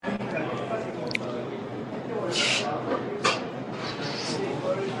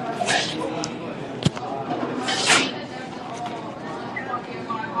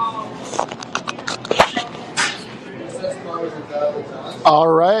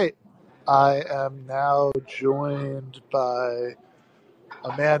I am now joined by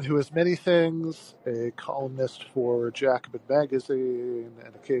a man who is many things, a columnist for Jacobin Magazine,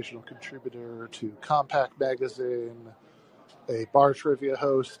 an occasional contributor to Compact Magazine, a bar trivia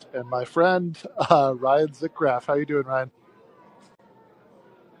host, and my friend, Ryan Zickgraf. How you doing, Ryan?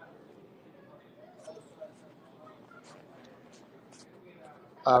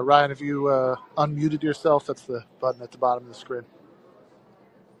 Ryan, have you unmuted yourself? That's the button at the bottom of the screen.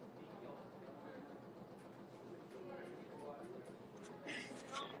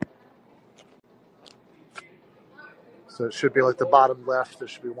 So it should be like the bottom left. There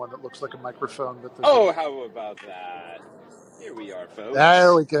should be one that looks like a microphone. But how about that? Here we are, folks.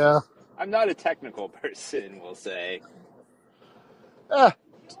 There we go. I'm not a technical person, we'll say.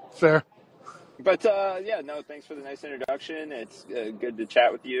 Fair. But, thanks for the nice introduction. It's good to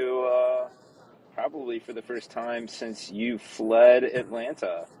chat with you, probably for the first time since you fled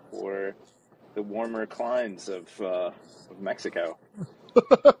Atlanta for the warmer climes of Mexico.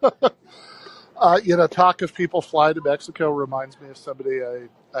 Talk of people flying to Mexico reminds me of somebody I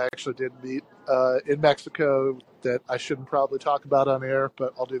actually did meet in Mexico that I shouldn't probably talk about on air,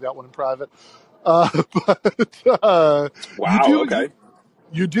 but I'll do that one in private.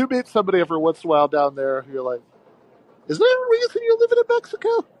 You do meet somebody every once in a while down there who you're like, is there a reason you're living in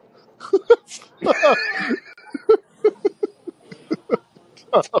Mexico?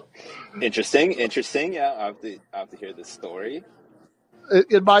 Interesting. Yeah, I'll have to hear this story.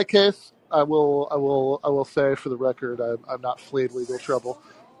 In my case, I will say for the record, I'm not fleeing legal trouble,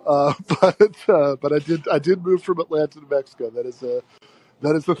 but I did move from Atlanta to Mexico. That is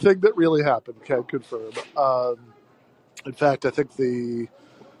a thing that really happened. Can confirm. In fact, I think the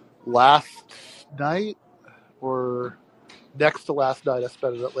last night or next to last night I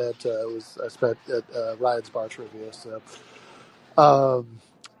spent in Atlanta. I spent at Ryan's Bar Trivia. So,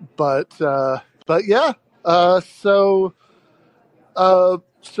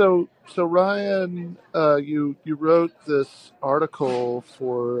 So Ryan, you wrote this article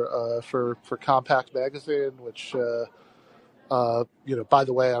for Compact Magazine, which by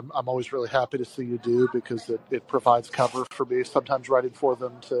the way, I'm always really happy to see you do because it provides cover for me. Sometimes writing for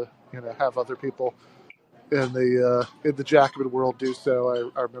them to have other people in the Jacobin world do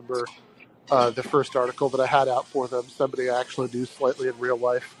so. I remember the first article that I had out for them. Somebody I actually knew slightly in real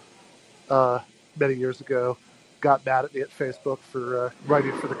life many years ago got mad at me at Facebook for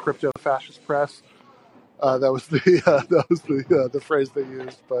writing for the crypto fascist press. That was the phrase they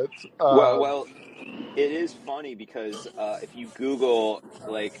used. But well, it is funny because if you Google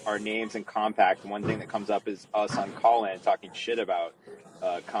like our names in Compact, one thing that comes up is us on call-in talking shit about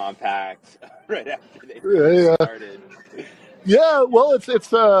Compact right after they started. Yeah, well,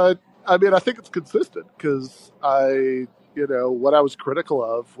 it's. I mean, I think it's consistent because what I was critical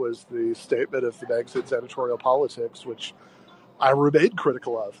of was the statement of the magazine's editorial politics, which I remain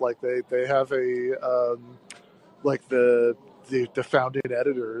critical of. Like they have a like the founding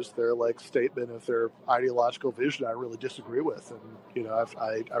editors, their like statement of their ideological vision, I really disagree with. And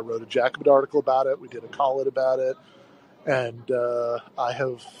I wrote a Jacobin article about it. We did a call-in about it, and I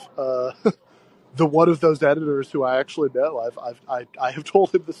have. The one of those editors who I actually know, I have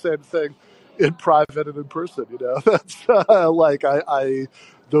told him the same thing in private and in person. That's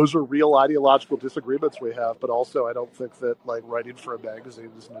those are real ideological disagreements we have. But also, I don't think that like writing for a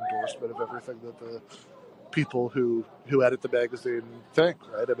magazine is an endorsement of everything that the people who edit the magazine think.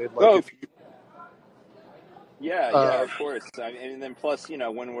 Right? I mean, of course. I mean, and then plus,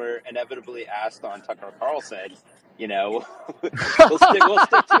 when we're inevitably asked on Tucker Carlson, we'll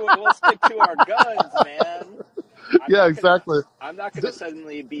stick to our guns, man. Exactly. I'm not going to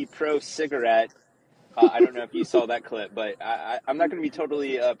suddenly be pro-cigarette. I don't know if you saw that clip, but I'm not going to be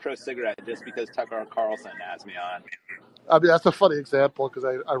totally pro-cigarette just because Tucker Carlson has me on. I mean, that's a funny example because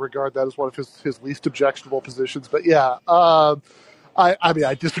I regard that as one of his least objectionable positions. But yeah, I mean,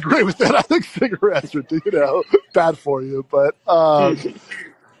 I disagree with that. I think cigarettes are, bad for you. But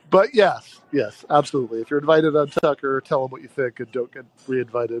yes, absolutely. If you're invited on Tucker, tell them what you think and don't get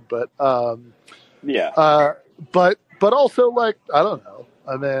re-invited. But but also, like, I don't know.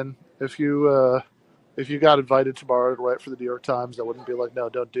 I mean, if you got invited tomorrow to write for the New York Times, I wouldn't be like, no,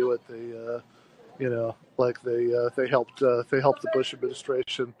 don't do it. They helped the Bush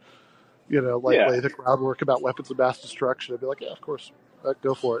administration, lay the groundwork about weapons of mass destruction. I'd be like, yeah, of course,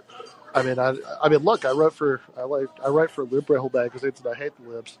 go for it. I mean, look, I write for liberal magazines, and I hate the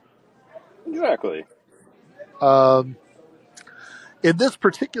libs. Exactly. In this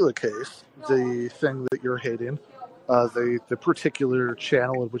particular case, the thing that you're hating, the particular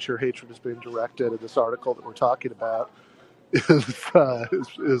channel in which your hatred is being directed in this article that we're talking about,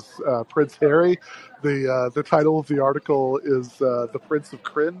 is Prince Harry. The title of the article is "The Prince of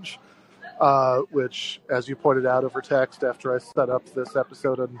Cringe," which, as you pointed out over text after I set up this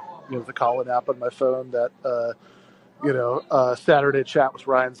episode on the Colin app on my phone, that Saturday chat with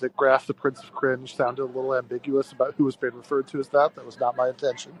Ryan Zickgraf, the Prince of Cringe, sounded a little ambiguous about who was being referred to as that. That was not my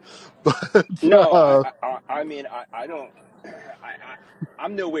intention. But No, I mean, I don't.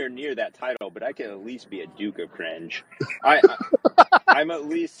 I'm nowhere near that title, but I can at least be a Duke of Cringe. I'm at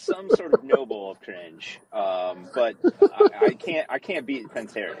least some sort of noble of cringe. But I can't beat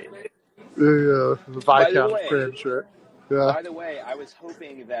Prince Harry. the By the Viscount of way, Cringe, right? Yeah. I was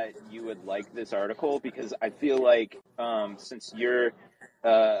hoping that you would like this article because I feel like since you're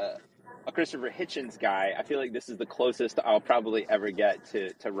a Christopher Hitchens guy, I feel like this is the closest I'll probably ever get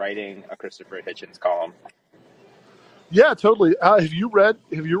to writing a Christopher Hitchens column. Yeah, totally. Have you read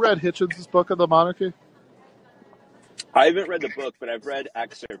Hitchens' book on the monarchy? I haven't read the book, but I've read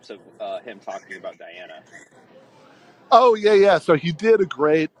excerpts of him talking about Diana. Oh yeah. So he did a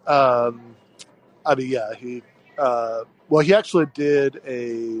great. He. He actually did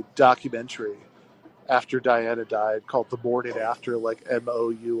a documentary after Diana died called "The Morning After," like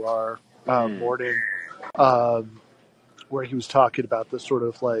MOUR morning, where he was talking about this sort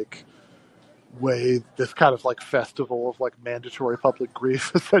of like this kind of like festival of like mandatory public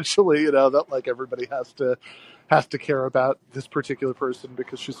grief, essentially. That like everybody has to care about this particular person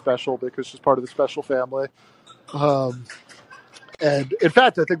because she's special, because she's part of the special family. And in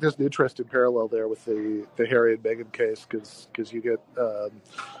fact, I think there's an interesting parallel there with the Harry and Meghan case, because you get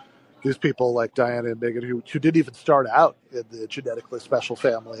these people like Diana and Meghan who didn't even start out in the genetically special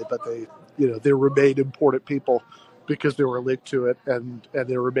family, but they remained important people because they were linked to it, and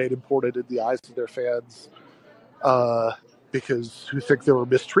they remained important in the eyes of their fans, because who think they were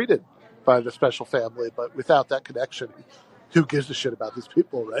mistreated by the special family, but without that connection, who gives a shit about these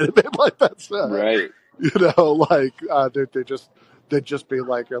people, right? I mean, like that's Right. they'd just be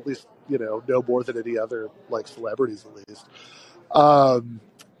like, or at least no more than any other like celebrities at least. Yeah, I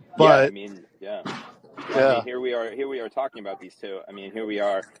But mean, yeah. yeah. I mean, here we are talking about these two. I mean, here we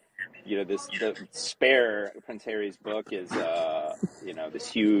are. The spare Prince Harry's book is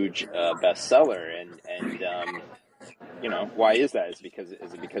this huge bestseller, and why is that? Is it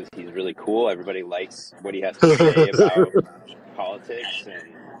because he's really cool? Everybody likes what he has to say about politics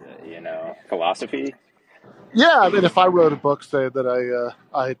and philosophy. Yeah, I mean, if I wrote a book saying that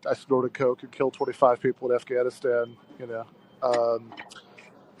I snorted coke and killed 25 people in Afghanistan,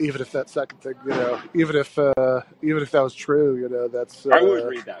 even if that second thing, even if that was true, that's. I would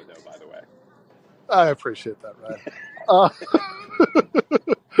read that though. By the way, I appreciate that, Ryan.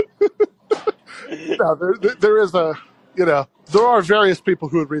 No, there is there are various people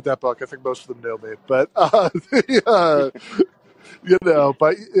who would read that book. I think most of them know me, but but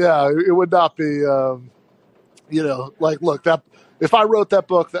yeah, it would not be. Look, that if I wrote that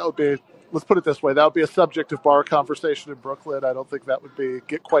book, that would be, let's put it this way, that would be a subject of bar conversation in Brooklyn. I don't think that would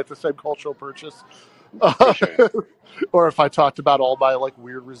get quite the same cultural purchase. for sure. Or if I talked about all my like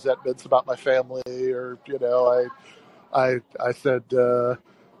weird resentments about my family, or I said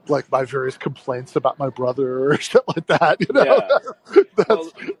like my various complaints about my brother or shit like that. Yeah. That's Well,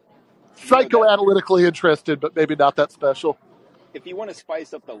 psychoanalytically interested, but maybe not that special. if you want to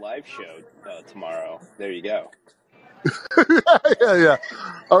spice up the live show tomorrow, there you go. Yeah.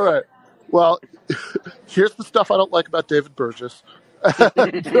 All right. Well, here's the stuff I don't like about David Burgess.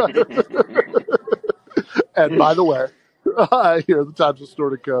 And by the way, here are the times I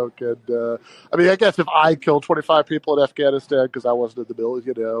snorted coke. And I mean, I guess if I killed 25 people in Afghanistan because I wasn't in the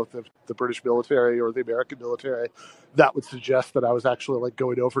military, the British military or the American military, that would suggest that I was actually like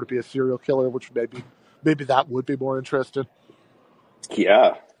going over to be a serial killer, which maybe that would be more interesting.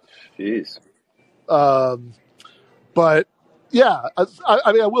 Yeah. Jeez. But yeah,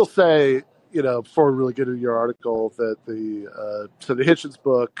 I mean, I will say, before we really get into your article, that the Hitchens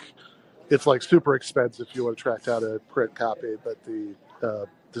book, it's like super expensive if you want to track down a print copy, but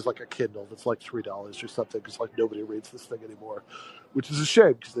there's like a Kindle that's like $3 or something, because like nobody reads this thing anymore, which is a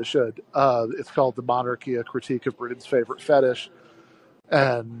shame because they should. It's called "The Monarchy: A Critique of Britain's Favorite Fetish,"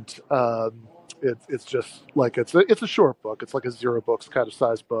 and it's just like it's a short book. It's like a 0 books kind of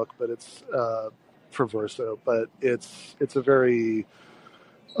size book, but it's from Verso. But it's a very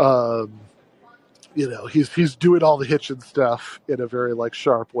he's doing all the Hitchens stuff in a very like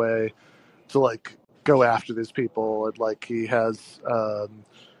sharp way to like go after these people, and like he has a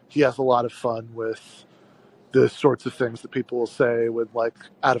lot of fun with the sorts of things that people will say when like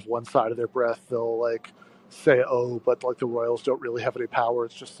out of one side of their breath they'll like say, oh, but like the royals don't really have any power,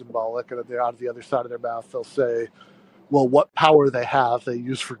 it's just symbolic, and then out of the other side of their mouth they'll say, well, what power they have, they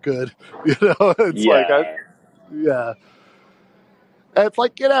use for good. It's like, Yeah, yeah. And it's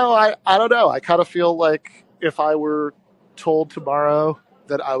like, I don't know. I kind of feel like if I were told tomorrow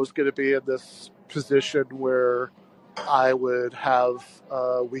that I was going to be in this position where I would have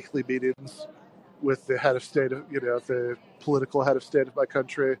weekly meetings with the head of state, the political head of state of my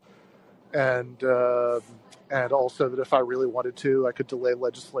country, and also that if I really wanted to, I could delay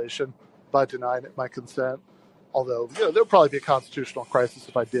legislation by denying it my consent. Although there'll probably be a constitutional crisis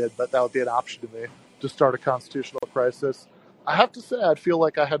if I did, but that would be an option to me to start a constitutional crisis. I have to say, I'd feel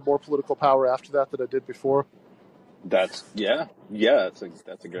like I had more political power after that than I did before. that's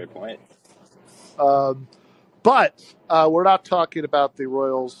a great point. Um, but we're not talking about the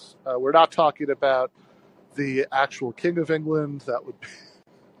royals. We're not talking about the actual King of England. That would be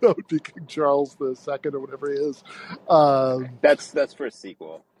that would be King Charles II or whatever he is. That's for a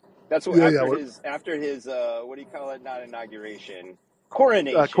sequel. That's what Yeah, yeah. after his what do you call it? Not inauguration,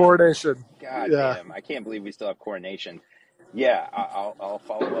 coronation. Coronation. God Yeah. damn, I can't believe we still have coronation. Yeah, I'll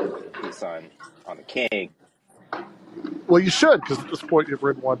follow up with a piece on the king. Well, you should, because at this point you've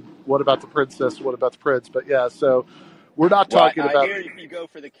written one. What about the princess? What about the prince? But yeah, so we're not Well, talking I about. hear if you go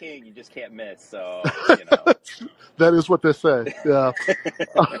for the king, you just can't miss. So That is what they say. Yeah.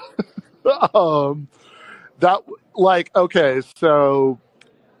 um, that okay. So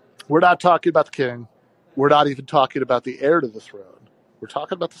we're not talking about the king. We're not even talking about the heir to the throne. We're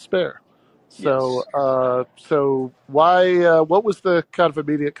talking about the spare. So, Yes. so why? What was the kind of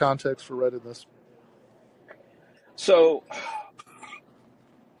immediate context for writing this? So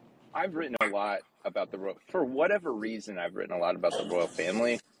I've written a lot about the royal. For whatever reason, I've written a lot about the royal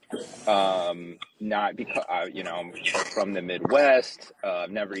family. Not because I'm from the Midwest.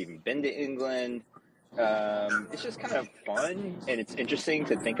 I've never even been to England. It's just kind of fun and it's interesting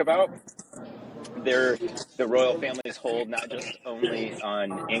to think about. The royal families hold not just only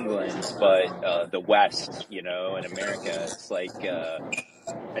on England, but the West, and America. It's like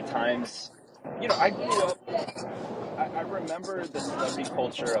at times, I grew up. I remember the celebrity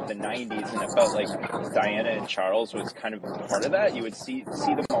culture of the '90s, and it felt like Diana and Charles was kind of part of that. You would see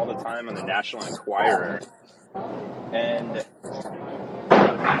them all the time on the National Enquirer, and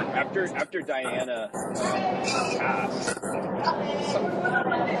after Diana passed,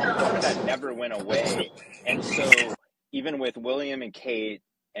 part of that never went away, and so even with William and Kate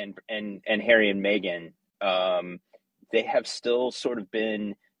and Harry and Meghan, they have still sort of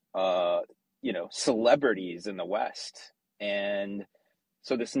been celebrities in the West, and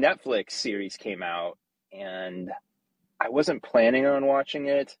so this Netflix series came out, and I wasn't planning on watching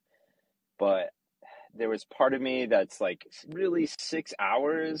it, but there was part of me that's like, really 6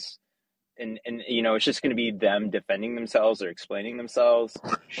 hours, and it's just going to be them defending themselves or explaining themselves.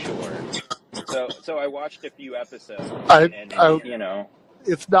 Sure. So I watched a few episodes, I, and I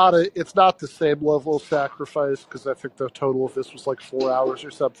it's not the same level of sacrifice because I think the total of this was like 4 hours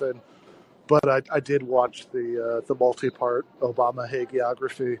or something. But I did watch the multi-part Obama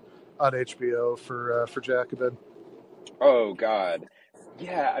hagiography on HBO for Jacobin. oh God,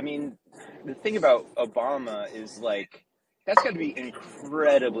 yeah. I mean, the thing about Obama is like that's got to be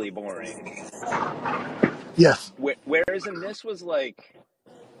incredibly boring. Yes. Whereas in this was like,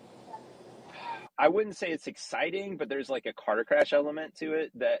 I wouldn't say it's exciting, but there's like a car crash element to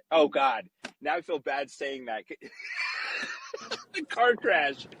it that, oh God, now I feel bad saying that. The car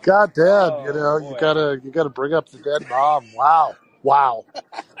crash. God damn, Oh you boy. gotta bring up the dead mom. Wow. Wow.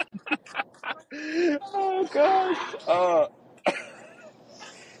 Oh gosh.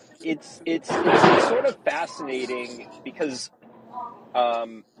 It's sort of fascinating because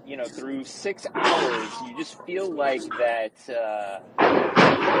through 6 hours you just feel like that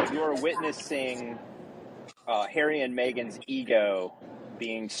you're witnessing Harry and Meghan's ego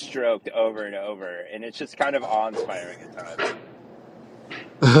being stroked over and over, and it's just kind of awe-inspiring at times.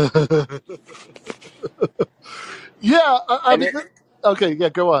 Yeah, I And mean, okay, yeah,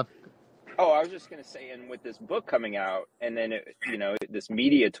 go on. I was just gonna say, and with this book coming out, and then this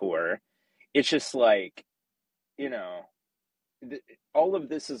media tour, it's just like, you know, all of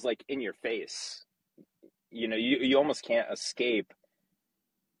this is like in your face. You almost can't escape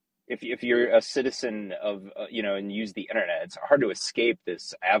if you're a citizen of and use the internet. It's hard to escape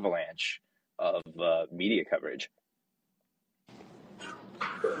this avalanche of media coverage.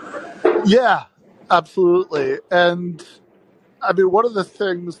 Yeah, absolutely. And I mean, one of the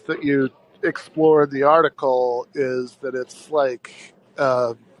things that you explore in the article is that it's like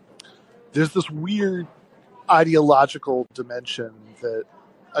there's this weird ideological dimension that,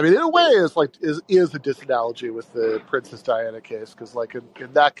 I mean, in a way, is a disanalogy with the Princess Diana case because, like,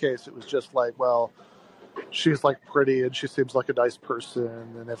 in that case, it was just like, well, she's like pretty and she seems like a nice person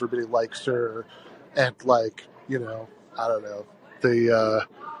and everybody likes her, and like, I don't know, the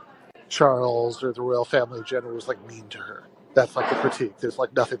Charles or the royal family in general was like mean to her. That's like the critique. There's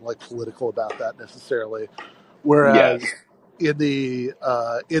like nothing like political about that necessarily. Whereas Yes. in the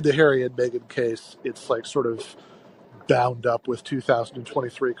Harry and Meghan case, it's like sort of bound up with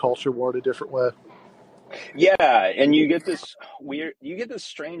 2023 culture war in a different way. Yeah, and you get this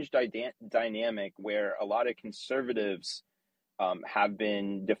strange dynamic where a lot of conservatives have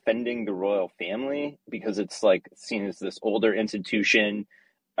been defending the royal family because it's like seen as this older institution,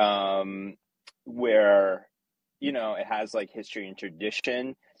 um, where it has like history and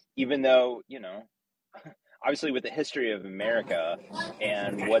tradition, even though obviously with the history of America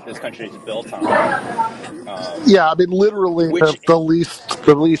and what this country is built on, Yeah, I mean, literally which the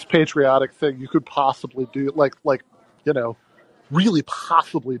least patriotic thing you could possibly do, like you know, really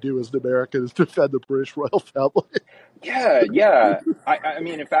possibly do as an American is defend the British royal family. yeah, I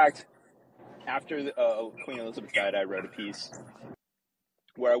mean, in fact, after Queen Elizabeth died, I wrote a piece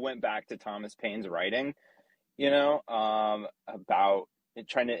where I went back to Thomas Paine's writing, about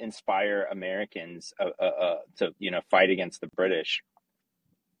trying to inspire Americans to fight against the British.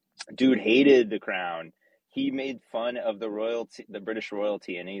 Dude hated the crown. He made fun of the British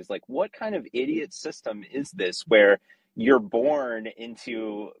royalty, and he's like, "What kind of idiot system is this where you're born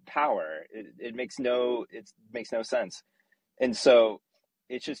into power? It makes no sense." And so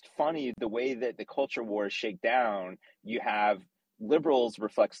it's just funny the way that the culture wars shake down. You have liberals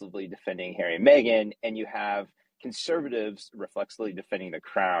reflexively defending Harry and Meghan, and you have conservatives reflexively defending the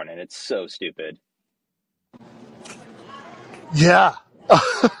crown, and it's so stupid. Yeah,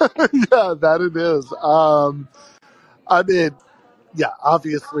 yeah, that it is. I mean, yeah,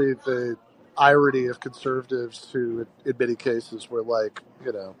 obviously the irony of conservatives who, in many cases, were like,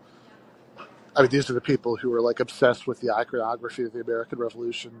 I mean, these are the people who were like obsessed with the iconography of the American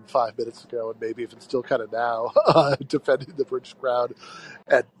Revolution 5 minutes ago, and maybe even still kind of now, defending the British crown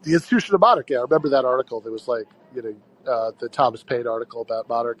and the institution of monarchy. I remember that article. There was like, the Thomas Paine article about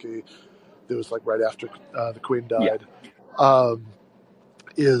monarchy. That was like right after the Queen Yeah. died. Um,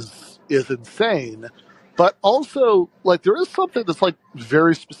 is insane. But also, like, there is something that's like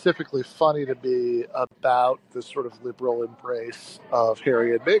very specifically funny to me about this sort of liberal embrace of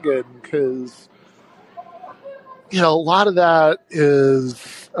Harry and Meghan, because a lot of that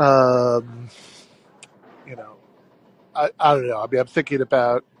is, you know, I don't know. I mean, I'm thinking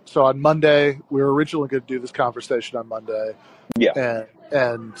about, so on Monday, we were originally going to do this conversation on Monday, Yeah.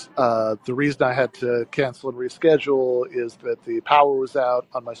 and the reason I had to cancel and reschedule is that the power was out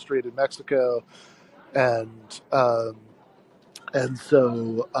on my street in Mexico, and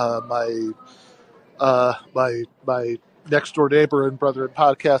so my next door neighbor and brother in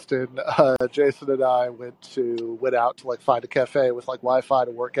podcasting, Jason, and I went out to like find a cafe with like Wi-Fi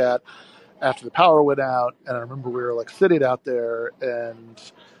to work at after the power went out. And I remember we were like sitting out there, and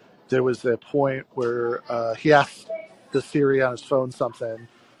there was a point where he asked the Siri on his phone something,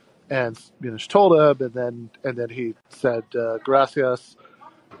 and she told him, and then he said gracias.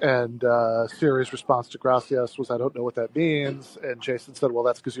 And Siri's response to gracias was, "I don't know what that means." And Jason said, "Well,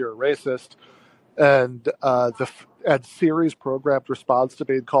 that's because you're a racist." And and Siri's programmed response to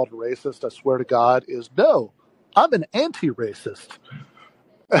being called a racist, I swear to God, is no, I'm an anti-racist.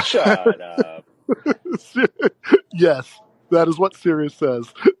 Shut up. Yes, that is what Siri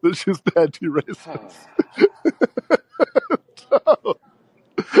says. That she's an anti-racist.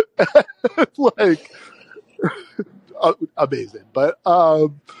 Like, amazing,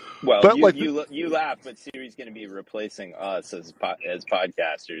 Well, but like, you laugh, but Siri's going to be replacing us as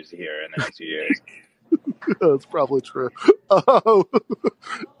podcasters here in the next few years. that's probably true. Oh,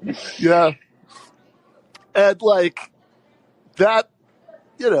 yeah, and like that,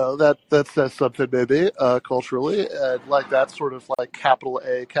 that says something maybe culturally, and like that sort of like capital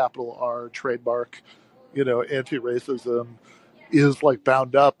A, capital R trademark, anti-racism is like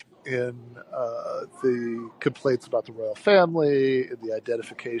bound up in the complaints about the royal family, in the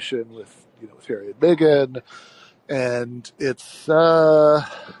identification with with Harry and Meghan, and it's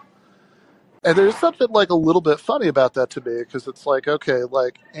and there's something like a little bit funny about that to me, because it's like, okay,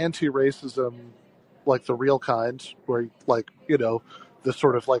 like anti-racism, like the real kind, where like the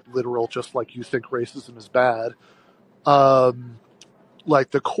sort of like literal, just like you think racism is bad. Like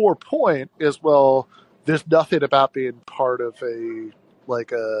the core point is, well, there's nothing about being part of a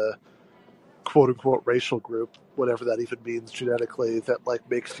quote unquote racial group, whatever that even means genetically, that like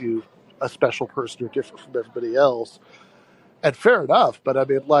makes you a special person or different from everybody else. And fair enough, but I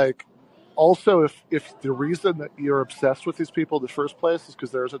mean, like, also, if the reason that you're obsessed with these people in the first place is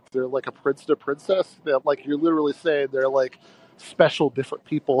because they're like a prince and a princess, that like you're literally saying they're like special different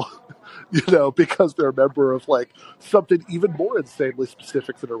people, because they're a member of like something even more insanely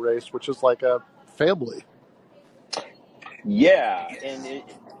specific than a race, which is like a family. Yeah, and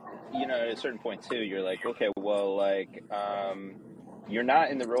at a certain point too, you're like, okay, well, like, you're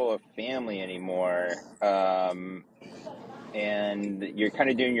not in the role of family anymore, and you're kind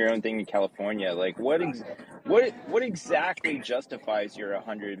of doing your own thing in California. Like, what exactly justifies your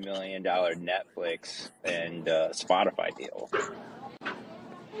 $100 million Netflix and Spotify deal?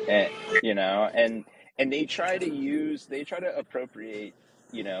 And and they try to appropriate,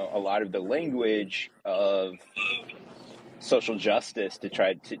 a lot of the language of social justice to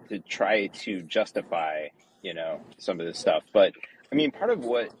try to justify, some of this stuff. But I mean, part of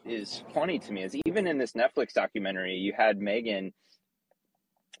what is funny to me is even in this Netflix documentary, you had Megan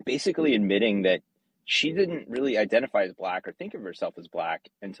basically admitting that she didn't really identify as black or think of herself as black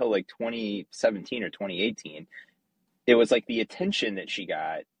until like 2017 or 2018. It was like the attention that she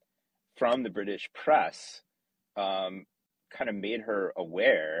got from the British press, kind of made her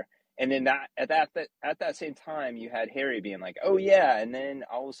aware. And then at that same time, you had Harry being like, "Oh yeah," and then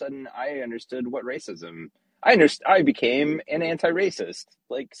all of a sudden, I understood what racism. I became an anti-racist,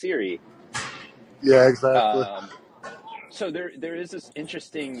 like Siri. Yeah, exactly. So there is this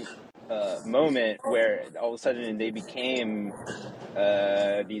interesting moment where all of a sudden they became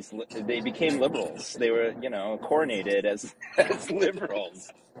liberals. They were, coronated as as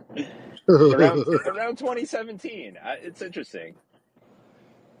liberals around 2017. It's interesting.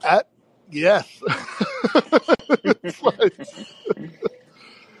 At, yes. It's like,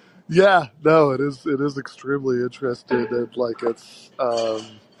 yeah, no, it is extremely interesting, and like it's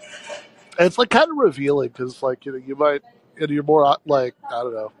like kind of revealing because like you might, you're more like, I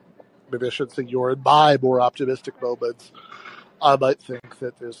don't know, maybe I shouldn't say you're in my more optimistic moments. I might think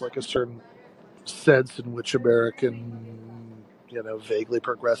that there's like a certain sense in which American, vaguely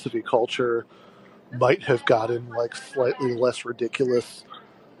progressive culture might have gotten like slightly less ridiculous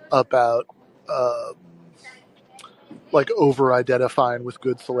about um, like over identifying with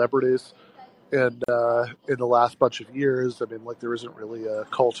good celebrities. And in the last bunch of years, I mean, like there isn't really a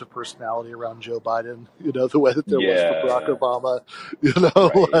cult of personality around Joe Biden, the way that there was for Barack Yeah,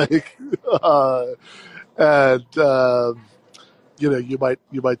 Obama, right. like, and you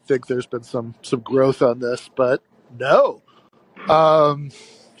might think there's been some growth on this, but no. Um,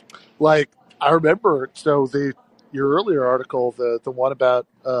 like I remember, so your earlier article, the one about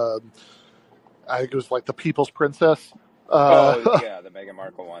I think it was like the People's Princess. Oh Uh, yeah, the Meghan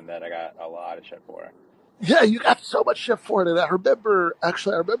Markle one that I got a lot of shit for. Yeah, you got so much shit for it. And I remember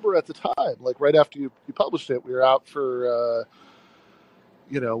at the time, like right after you published it, we were out for,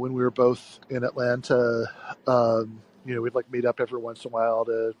 when we were both in Atlanta, we'd like meet up every once in a while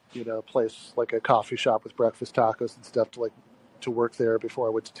to, place like a coffee shop with breakfast tacos and stuff to work there before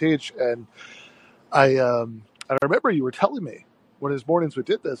I went to teach. And I remember you were telling me one of those mornings we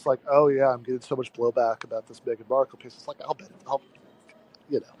did this, like, oh yeah, I'm getting so much blowback about this Meghan Markle piece. It's like,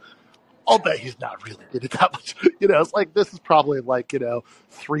 you know, I'll bet he's not really getting that much. It's like this is probably like,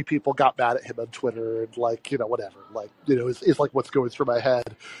 three people got mad at him on Twitter and like, whatever. Like, is like what's going through my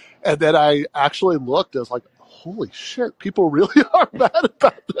head. And then I actually looked, I was like, holy shit, people really are mad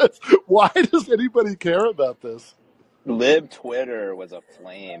about this. Why does anybody care about this? Lib Twitter was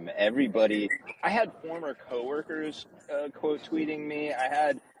aflame. I had former coworkers quote tweeting me. I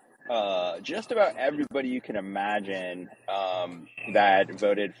had just about everybody you can imagine that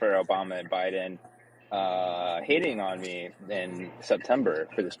voted for Obama and Biden hating on me in September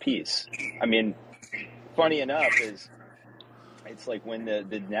for this piece. I mean, funny enough is it's like when the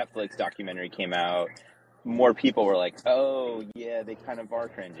Netflix documentary came out, more people were like, "Oh yeah, they kind of are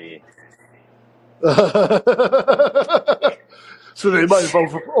cringy." So they might have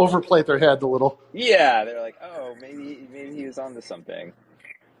overplayed their hand a little. Yeah, they're like, "Oh, maybe he was onto something."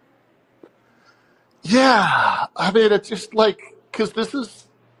 Yeah, I mean, it's just like, because this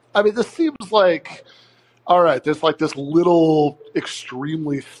seems like, all right, there's like this little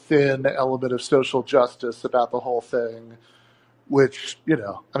extremely thin element of social justice about the whole thing, which,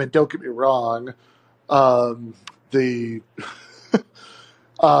 don't get me wrong. The,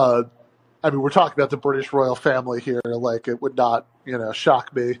 uh, we're talking about the British royal family here. Like, it would not,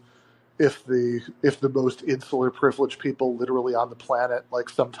 shock me if the most insular privileged people literally on the planet like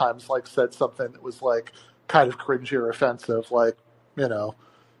sometimes like said something that was like kind of cringy or offensive, like,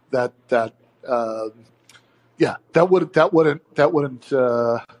 that um, yeah, that wouldn't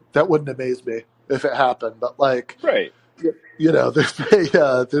amaze me if it happened. But like, Right. you know, there's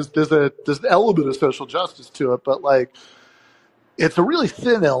an element of social justice to it, but like it's a really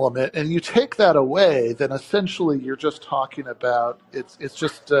thin element, and you take that away, then essentially you're just talking about it's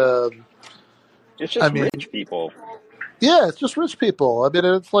just It's I just mean, rich people. yeah, it's just rich people. I mean,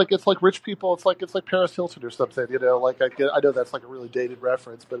 it's like rich people. It's like Paris Hilton or something. You know, like I know that's like a really dated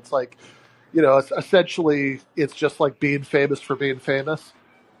reference, but it's like, you know, it's essentially it's just like being famous for being famous.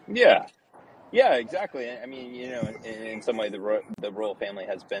 Yeah. Yeah, exactly. I mean, in some way, the royal family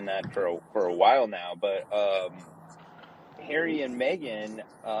has been that for a while now. But Harry and Meghan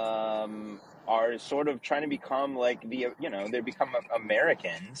are sort of trying to become like they become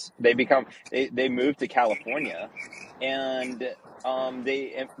Americans. They moved to California, and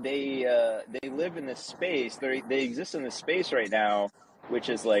they live in this space. They exist in this space right now, which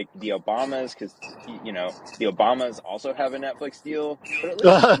is like the Obamas, because the Obamas also have a Netflix deal. But at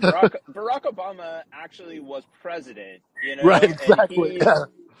least when Barack Obama actually was president, Right, and exactly. Yeah.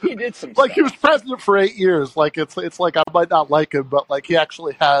 he did some Like he was stuff. president for 8 years. Like it's like I might not like him, but like he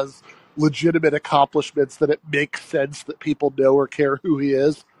actually has legitimate accomplishments that it makes sense that people know or care who he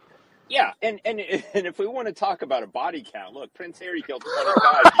is. Yeah, and if we want to talk about a body count, look, Prince Harry killed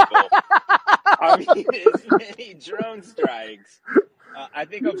 25 people. I mean, as many drone strikes. I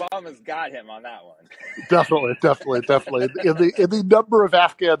think Obama's got him on that one. Definitely, definitely, definitely. In the number of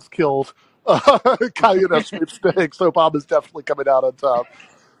Afghans killed, sweepstakes, Obama's definitely coming out on top.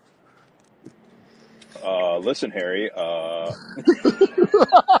 Listen, Harry. I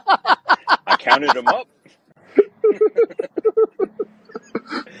counted them up.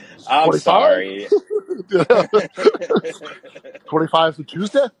 I'm 25? sorry. 25 is a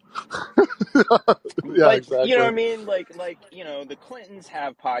Tuesday? Yeah, But you know what exactly. I mean, the Clintons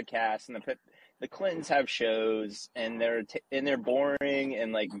have podcasts, and the Clintons have shows, and they're boring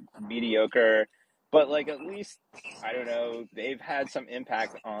and like mediocre, but like at least I don't know, they've had some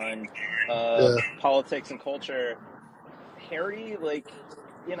impact on Yeah. politics and culture. Harry,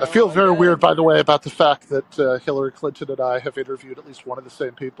 I feel very weird, again. by the way, about the fact that Hillary Clinton and I have interviewed at least one of the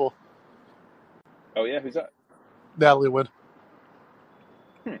same people, Oh yeah, who's that? Natalie Wynn.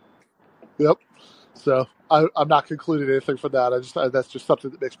 Hmm. Yep. So I'm not concluding anything from that. That's just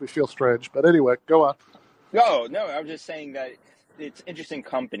something that makes me feel strange. But anyway, go on. No, I was just saying that it's interesting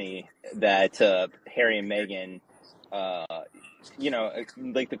company that Harry and Meghan, uh,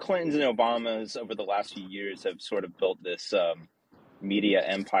 like the Clintons and Obamas over the last few years have sort of built this media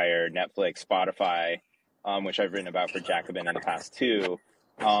empire, Netflix, Spotify, which I've written about for Jacobin in the past too.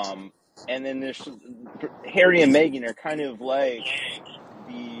 Um, and then there's Harry and Meghan are kind of like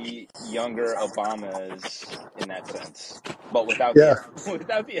the younger Obamas in that sense, but without the Yeah.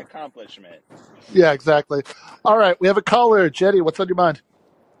 without the accomplishment. Yeah, exactly. All right, we have a caller. Jenny, what's on your mind?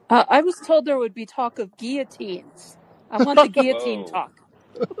 I was told there would be talk of guillotines. I want the guillotine Whoa, talk.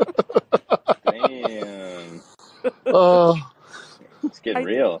 damn, Uh, it's getting I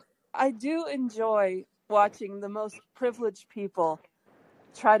real. I do enjoy watching the most privileged people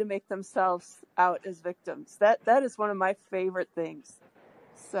try to make themselves out as victims. That is one of my favorite things.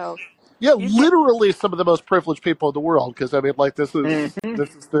 So yeah, you get literally some of the most privileged people in the world. Because I mean, like Hmm.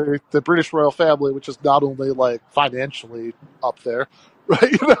 this is the British royal family, which is not only like financially up there,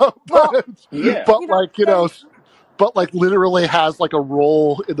 right? well, Yeah. But like then but like literally has like a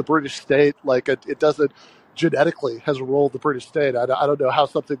role in the British state. Like it doesn't genetically has a role in the British state. I don't know how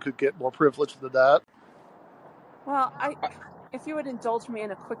something could get more privileged than that. well, I if you would indulge me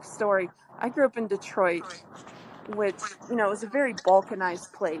in a quick story, I grew up in Detroit, which, is a very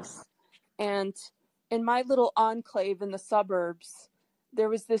balkanized place. And in my little enclave in the suburbs, there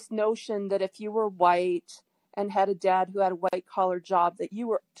was this notion that if you were white and had a dad who had a white collar job, that you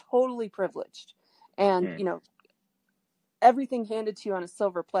were totally privileged and, Hmm. everything handed to you on a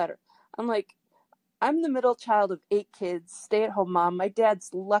silver platter. I'm like, I'm the middle child of 8 kids, stay at home mom. My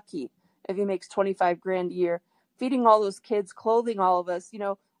dad's lucky if he makes 25 grand a year, feeding all those kids, clothing all of us.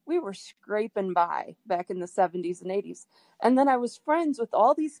 We were scraping by back in the 70s and 80s. And then I was friends with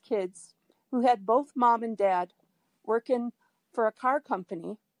all these kids who had both mom and dad working for a car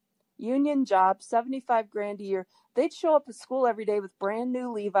company, union job, 75 grand a year. They'd show up at school every day with brand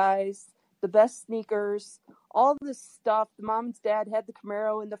new Levi's, the best sneakers, all this stuff. The mom and dad had the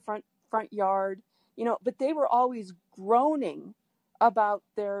Camaro in the front yard, but they were always groaning about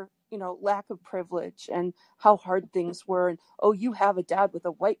their, lack of privilege and how hard things were. And, oh, you have a dad with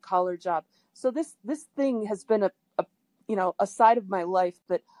a white collar job. So this thing has been a side of my life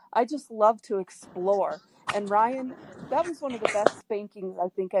that I just love to explore. And Ryan, that was one of the best spankings I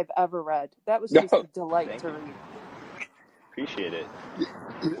think I've ever read. That was just No, a delight thank to you. read. Appreciate it.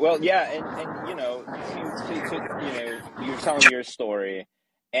 Well, yeah, and to you're telling your story,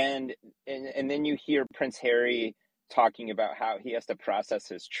 and and then you hear Prince Harry talking about how he has to process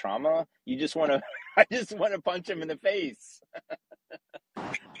his trauma. You just want to, I just want to punch him in the face.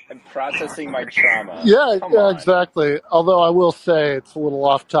 I'm processing my trauma. Yeah, Come yeah, on. exactly. Although I will say it's a little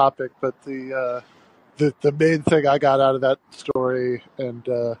off topic, but the main thing I got out of that story, and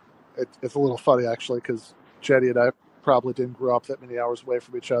it's a little funny actually, because Jenny and I probably didn't grow up that many hours away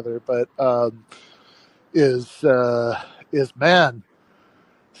from each other, but is man,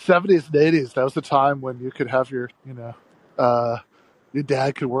 70s and 80s. That was the time when you could have uh, your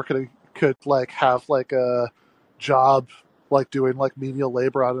dad could like have like a job like doing like menial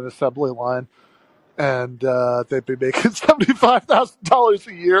labor on an assembly line, and they'd be making $75,000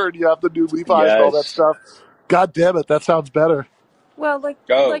 a year, and you have the new Levi's and all that Yes. stuff. God damn it, that sounds better. Well,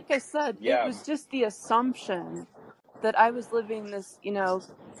 Oh, like I said, it yeah. was just the assumption that I was living this,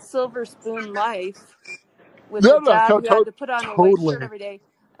 silver spoon life with No, a no, dad who had to put on a white shirt totally. every day,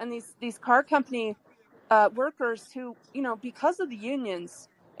 and these car company workers who, because of the unions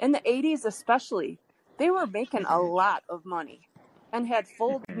in the 80s especially, they were making a lot of money and had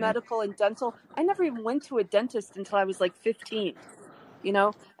full Mhm. medical and dental. I never even went to a dentist until I was like 15,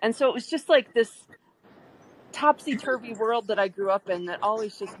 and so it was just like this topsy-turvy world that I grew up in that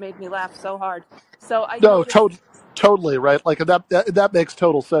always just made me laugh so hard. So I No, noticed. totally right. Like that makes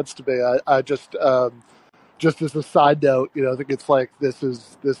total sense to me. I just as a side note, I think it's like this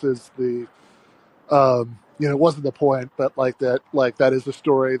is the it wasn't the point, but like that is a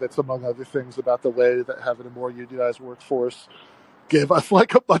story that's among other things about the way that having a more unionized workforce gave us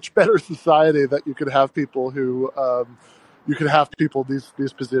like a much better society, that you could have people who you could have people in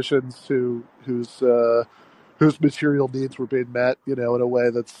these positions whose material needs were being met, in a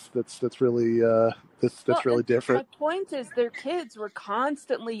way that's really Well, that's really and different. my point is their kids were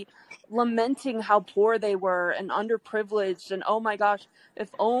constantly lamenting how poor they were and underprivileged and oh my gosh,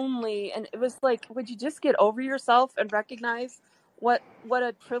 if only. And it was like, would you just get over yourself and recognize what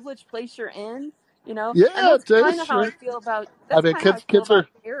a privileged place you're in, And Yeah, that's kind Davis, of how I sure. feel about I that's mean, kind of how I feel kids about are,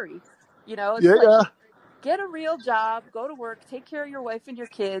 Harry. It's yeah, like yeah, get a real job, go to work, take care of your wife and your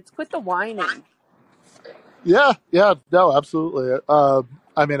kids, quit the whining. yeah, yeah. No, absolutely.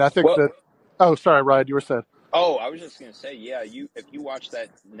 I mean, I think Well, that. Oh, sorry, Ryan, you were saying. oh, I was just gonna say, yeah, if you watch that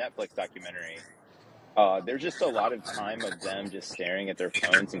Netflix documentary, there's just a lot of time of them just staring at their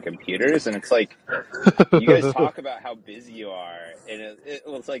phones and computers, and it's like you guys talk about how busy you are, and it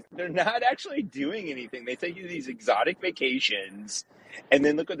was like they're not actually doing anything. They take you these exotic vacations, and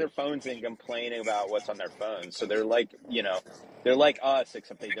then look at their phones and complain about what's on their phones. So they're like, they're like us,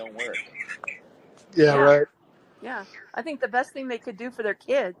 except they don't work. Yeah, Yeah. right. Yeah. I think the best thing they could do for their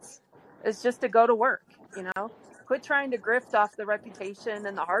kids is just to go to work, Quit trying to grift off the reputation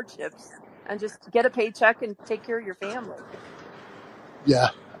and the hardships and just get a paycheck and take care of your family. Yeah,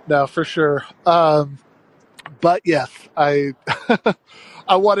 no, for sure. But yes, I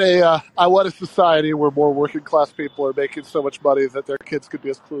I want a society where more working class people are making so much money that their kids could be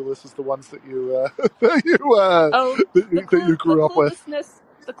as clueless as the ones that you Oh, that you grew up with.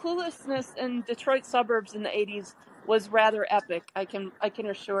 the cluelessness in Detroit suburbs in the 80s was rather epic. I can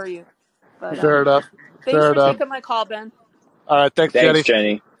assure you. But Fair enough. thanks Fair for enough. taking my call, Ben. All right, thanks, Thanks, Jenny.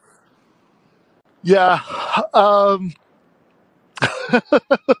 Jenny. Yeah. Um,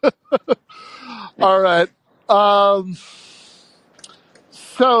 all right. Um,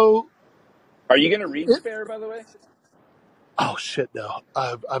 so, Are you gonna read it, Spare, by the way? oh shit, no,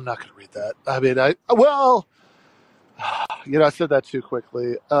 I'm not going to read that. I mean, I said that too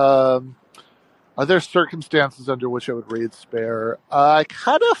quickly. Are there circumstances under which I would read Spare? I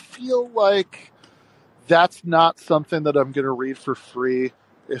kind of feel like that's not something that I'm going to read for free.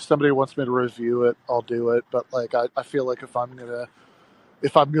 If somebody wants me to review it, I'll do it. But like, I feel like if I'm gonna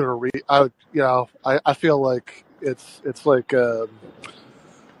read, I would, I feel like it's like, I'm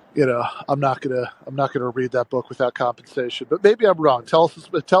not gonna read that book without compensation. But maybe I'm wrong. Tell us, is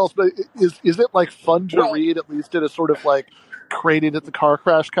it like fun to Well, read, at least in a sort of like created at the car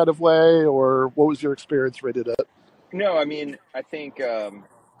crash kind of way, or what was your experience reading it? no, I mean, I think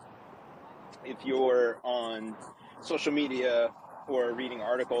if you're on social media or reading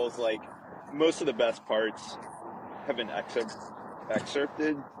articles, like most of the best parts have been excerpted.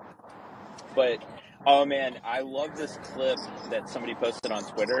 But oh man, I love this clip that somebody posted on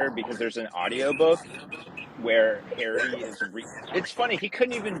Twitter because there's an audiobook where Harry is it's funny, he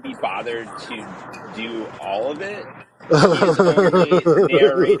couldn't even be bothered to do all of it. He is only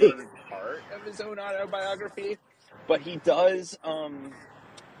narrating part of his own autobiography, but he does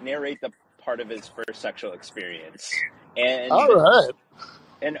narrate the part of his first sexual experience, and All right.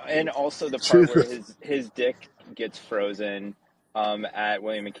 and also the part where Jesus. his dick gets frozen at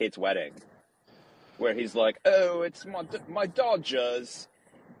William and Kate's wedding, where he's like, "Oh, it's my Dodgers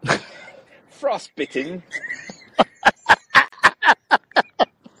frostbitten."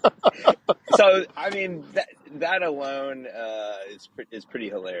 So I mean that alone is pretty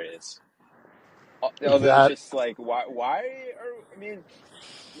hilarious. Although it's That, just like why are I mean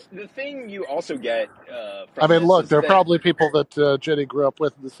the thing you also get I from mean, this look, is there are that probably people that Jenny grew up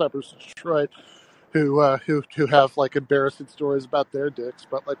with in the suburbs of Detroit who have like embarrassing stories about their dicks,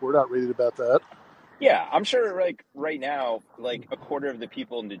 but like we're not reading about that. yeah, I'm sure like right now like a quarter of the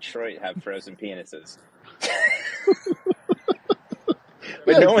people in Detroit have frozen penises.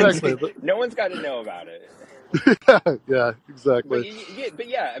 But Yeah, exactly. no one's got to know about it. Yeah, But exactly.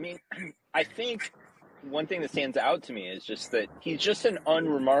 yeah, I mean, I think one thing that stands out to me is just that he's just an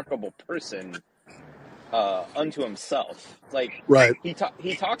unremarkable person unto himself. Like Right. he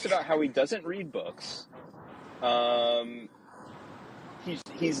talks about how he doesn't read books. Um, he's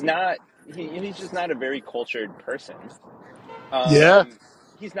just not a very cultured person. Yeah.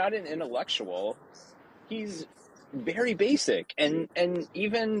 He's not an intellectual. He's very basic, and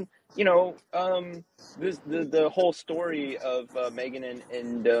even the whole story of Megan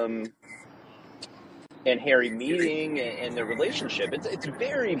and Harry meeting and their relationship. It's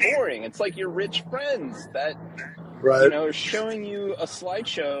very boring. It's like your rich friends that Right. are showing you a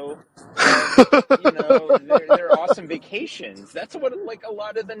slideshow of their awesome vacations. That's what like a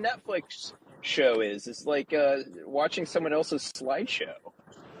lot of the Netflix show is. It's like watching someone else's slideshow.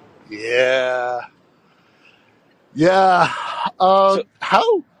 Yeah. Yeah. So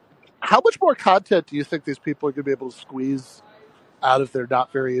How much more content do you think these people are going to be able to squeeze out of their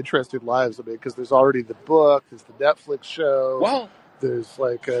not very interesting lives? I mean, because there's already the book, there's the Netflix show, well, there's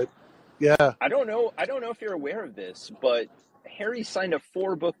like a yeah. I don't know. I don't know if you're aware of this, but Harry signed a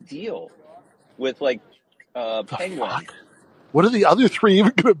 4-book deal with like The Penguin. fuck? What are the other three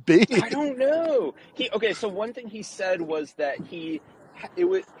even going to be? I don't know. Okay. So one thing he said was that it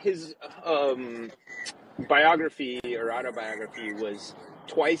was his biography or autobiography was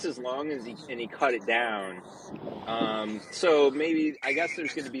twice as long as he cut it down. So maybe I guess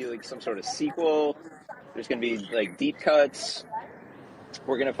there's going to be like some sort of sequel. There's going to be like deep cuts.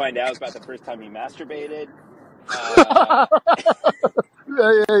 We're going to find out about the first time he masturbated.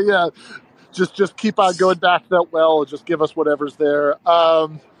 Yeah. Just keep on going back to that well and just give us whatever's there. There's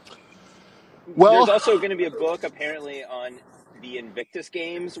Well, also going to be a book apparently on the Invictus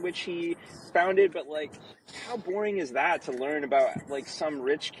Games, which he founded, but like, how boring is that to learn about like some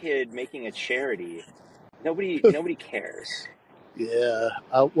rich kid making a charity? Nobody cares. yeah.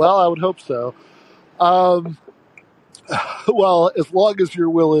 Well, I would hope so. Um, well, as long as you're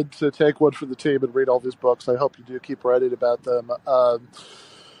willing to take one for the team and read all these books, I hope you do keep writing about them.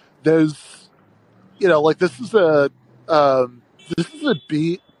 There's, like this is a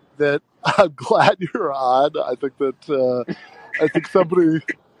beat that I'm glad you're on. I think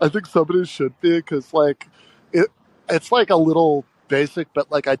somebody should be because like it's like a little basic,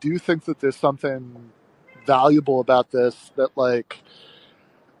 but like I do think that there's something valuable about this that like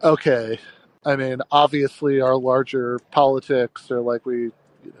okay, I mean obviously our larger politics are like you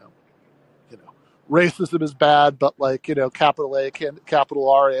know racism is bad, but like capital A capital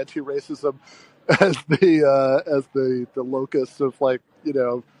R anti-racism as the locus of like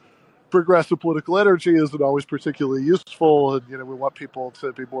progressive political energy isn't always particularly useful, and we want people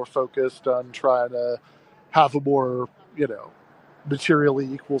to be more focused on trying to have a more materially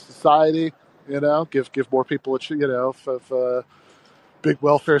equal society. Give more people if big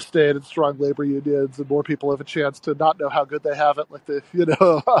welfare state and strong labor unions, and more people have a chance to not know how good they have it, like the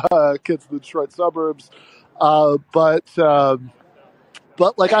kids in the Detroit suburbs.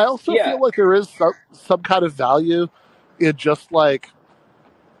 But like I also Yeah. feel like there is some kind of value in just like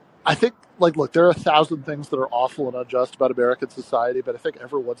I think, like, look, there are 1,000 things that are awful and unjust about American society, but I think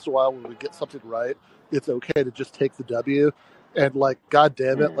every once in a while when we get something right, it's okay to just take the W. And, like, God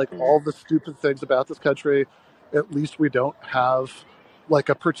damn it, like, Mm-hmm. all the stupid things about this country, at least we don't have, like,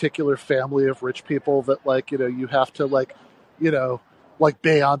 a particular family of rich people that, like, you have to, you know, like,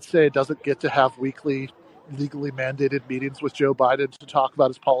 Beyonce doesn't get to have weekly legally mandated meetings with Joe Biden to talk about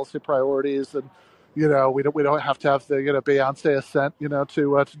his policy priorities, and we don't have to have the Beyonce assent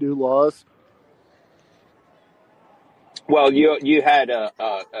to new laws. Well, you had a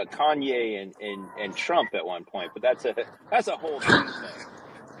Kanye and Trump at one point, but that's a whole different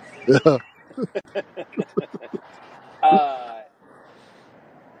thing. Yeah. Uh,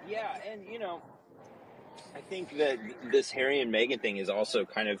 yeah, and I think that this Harry and Meghan thing is also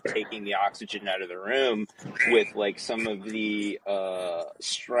kind of taking the oxygen out of the room with like some of the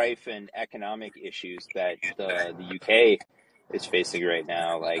strife and economic issues that the UK is facing right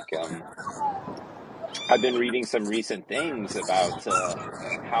now. Like, I've been reading some recent things about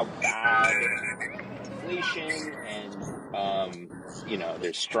how bad inflation and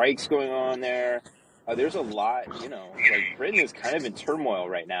there's strikes going on there. There's a lot, like Britain is kind of in turmoil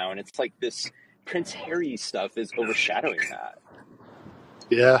right now, and it's like this Prince Harry stuff is overshadowing that.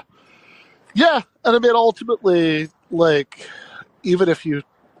 Yeah. Yeah. And I mean, ultimately, like, even if you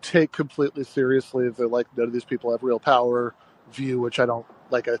take completely seriously the like none of these people have real power view, which I don't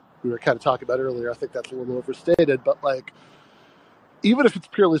like, we were kind of talking about earlier, I think that's a little overstated, but like, even if it's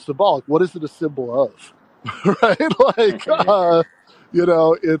purely symbolic, what is it a symbol of? Right? Like,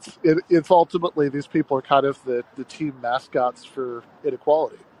 Mm-hmm. it's ultimately these people are kind of the team mascots for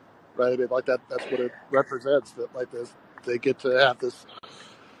inequality, right? And like that's what it represents. That like this, they get to have this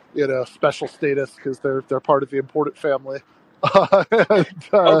special status because they're part of the important family. and,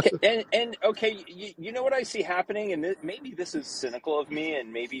 Okay, and okay, you know what I see happening, and maybe this is cynical of me,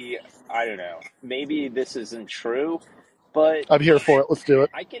 and maybe I don't know, maybe this isn't true, but I'm here for it. Let's do it.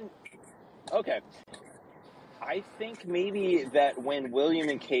 I can. Okay, I think maybe that when William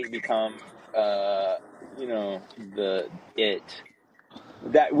and Kate become, the it,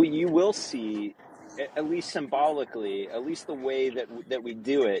 that you will see, at least symbolically, at least the way that we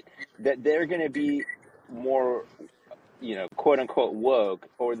do it, that they're going to be more, quote unquote woke,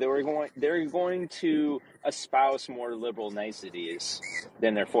 or they're going to espouse more liberal niceties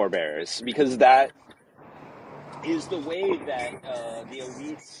than their forebears, because that is the way that the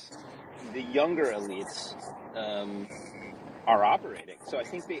elites, the younger elites, um, are operating. So I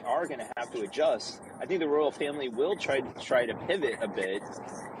think they are going to have to adjust. I think the royal family will try to pivot a bit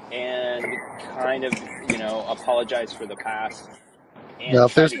and kind of, apologize for the past Now, and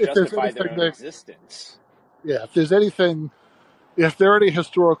if try there's to if there's justify their anything own that existence. yeah, if there are any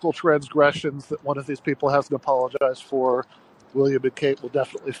historical transgressions that one of these people hasn't apologized for, William and Kate will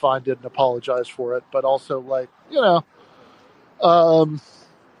definitely find it and apologize for it. But also, like, um,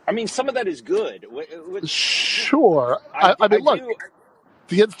 I mean, some of that is good. sure. I I mean, look, do.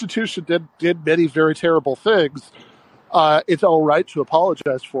 the institution did many very terrible things. It's all right to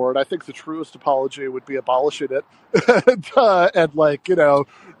apologize for it. I think the truest apology would be abolishing it and like,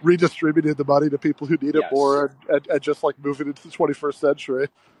 redistributing the money to people who need it Yes. more and just like moving into the 21st century.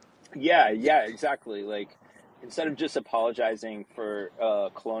 Yeah, exactly. Like, instead of just apologizing for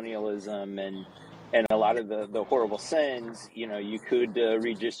colonialism and a lot of the horrible sins, you could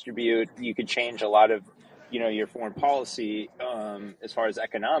redistribute. You could change a lot of your foreign policy as far as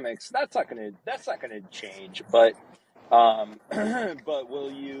economics. That's not gonna change. But but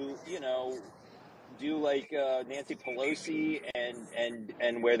will you do like Nancy Pelosi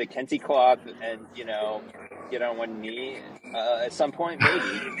and wear the Kente cloth and get on one knee at some point?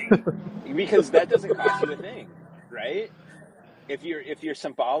 Maybe, because that doesn't cost you a thing, right? If you're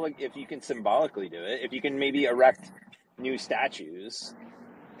symbolic, if you can symbolically do it, if you can maybe erect new statues,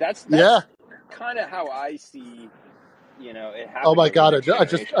 that's Yeah. kind of how I see it Oh happening my over the God. next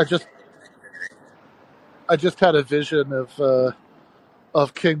generation. I just had a vision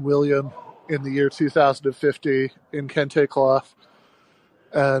of King William in the year 2050 in kente cloth.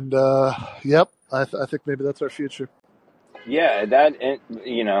 And, yep, I think maybe that's our future. Yeah, that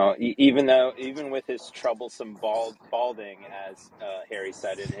even with his troublesome balding, as Harry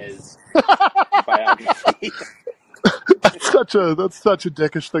said in his biography. That's such a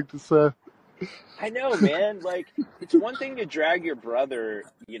dickish thing to say. I know, man. Like, it's one thing to drag your brother,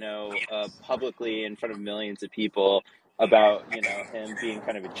 publicly in front of millions of people about, him being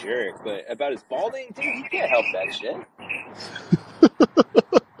kind of a jerk, but about his balding, dude, he can't help that shit.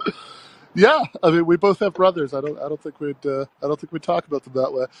 Yeah, I mean, we both have brothers. I don't think we'd talk about them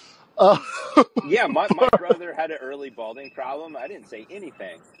that way. Uh, Yeah, my brother had an early balding problem. I didn't say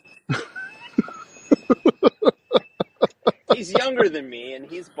anything. He's younger than me, and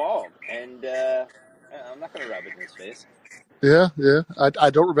he's bald, and I'm not going to rub it in his face. yeah, yeah. I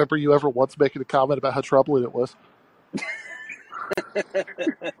don't remember you ever once making a comment about how troubling it was.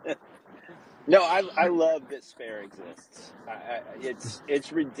 No, I love that Spare exists.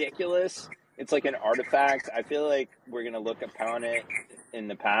 It's ridiculous. It's like an artifact. I feel like we're gonna look upon it in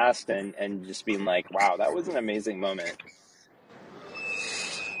the past and just being like, wow, that was an amazing moment.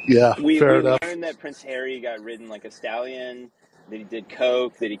 Yeah, fair We enough. learned that Prince Harry got ridden like a stallion, that he did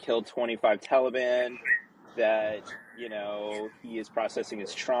coke, that he killed 25 Taliban, that he is processing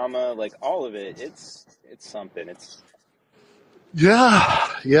his trauma, like all of it. It's something. Yeah.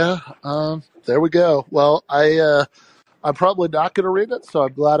 There we go. Well, I'm probably not going to read it, so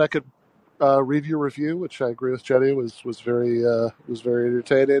I'm glad I could read your review, which I agree with Jenny was very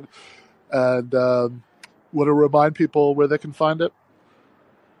entertaining, and want to remind people where they can find it.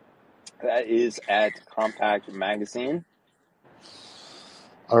 That is at Compact Magazine.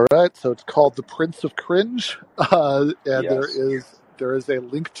 All right, so it's called The Prince of Cringe, and Yes. there is a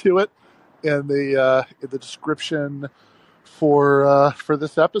link to it in the description for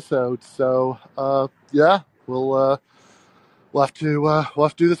this episode. So yeah, we'll have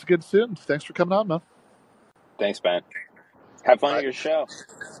to do this again soon. Thanks for coming on, man. Thanks, Ben. Have fun All at right, your show.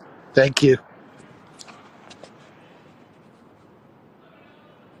 thank you.